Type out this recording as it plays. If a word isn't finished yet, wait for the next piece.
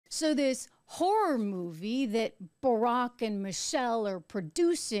So this horror movie that Barack and Michelle are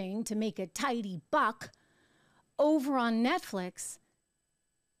producing to make a tidy buck over on Netflix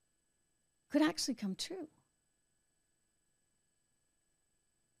could actually come true.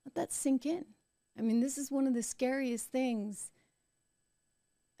 Let that sink in. I mean, this is one of the scariest things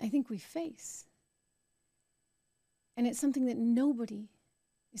I think we face. And it's something that nobody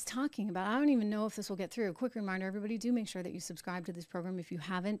is talking about. I don't even know if this will get through. A quick reminder, everybody, do make sure that you subscribe to this program if you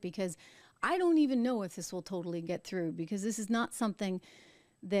haven't, because I don't even know if this will totally get through, because this is not something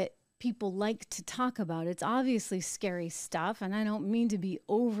that people like to talk about. It's obviously scary stuff, and I don't mean to be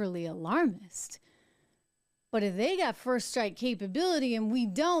overly alarmist. But if they got first strike capability and we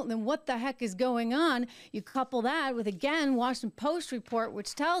don't, then what the heck is going on? You couple that with, again, Washington Post report,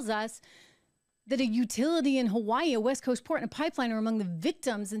 which tells us that a utility in Hawaii, a West Coast port, and a pipeline are among the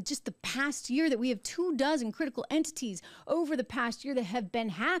victims in just the past year, that we have 24 critical entities over the past year that have been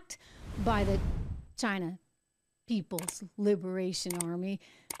hacked by the China People's Liberation Army.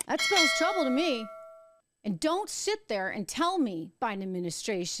 That spells trouble to me. And don't sit there and tell me, Biden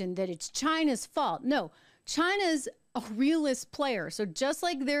administration, that it's China's fault. No, China's a realist player. So just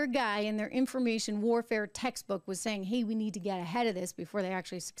like their guy in their information warfare textbook was saying, hey, we need to get ahead of this before they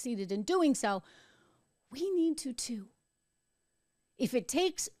actually succeeded in doing so, we need to too. If it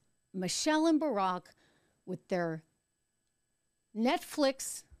takes Michelle and Barack with their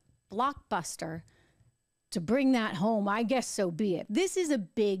Netflix blockbuster to bring that home, I guess so be it. This is a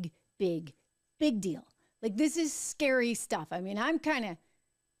big, big, big deal. Like, this is scary stuff. I mean, I'm kind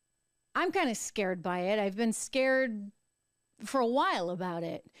of scared by it. I've been scared for a while about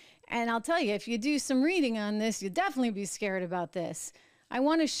it. And I'll tell you, if you do some reading on this, you'll definitely be scared about this. I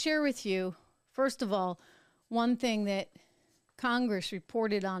want to share with you, first of all, one thing that Congress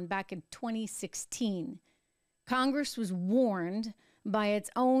reported on back in 2016. Congress was warned by its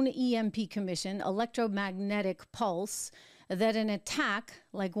own EMP commission, electromagnetic pulse, that an attack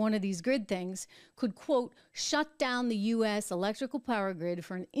like one of these grid things could, quote, shut down the U.S. electrical power grid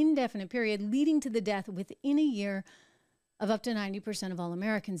for an indefinite period, leading to the death within a year of up to 90% of all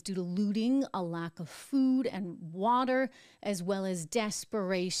Americans due to looting, a lack of food and water, as well as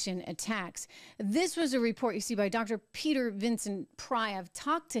desperation attacks. This was a report, you see, by Dr. Peter Vincent Pry. I've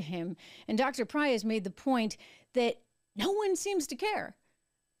talked to him, and Dr. Pry has made the point that no one seems to care.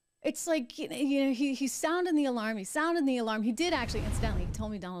 It's like, he's sounding the alarm. He's sounding the alarm. He did actually, incidentally, he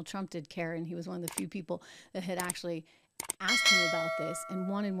told me Donald Trump did care, and he was one of the few people that had actually asked him about this and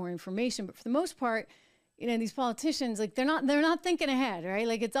wanted more information. But for the most part, these politicians, like, they're not thinking ahead, right?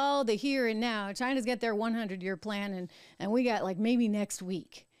 Like, it's all the here and now. China's got their 100-year plan, and we got, like, maybe next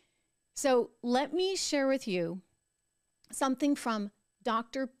week. So let me share with you something from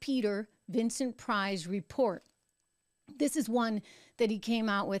Dr. Peter Vincent Pry's report. This is one that he came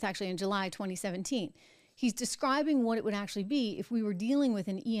out with actually in July 2017. He's describing what it would actually be if we were dealing with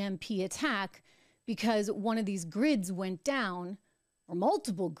an EMP attack because one of these grids went down or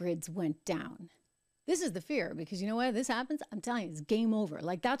multiple grids went down. This is the fear, because you know what? If this happens, I'm telling you, it's game over.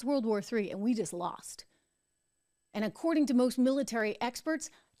 Like, that's World War III, and we just lost. And according to most military experts,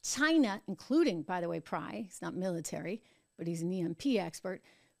 China, including, by the way, Pry, he's not military, but he's an EMP expert,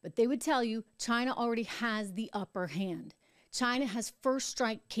 but they would tell you China already has the upper hand. China has first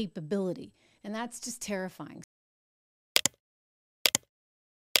strike capability, and that's just terrifying.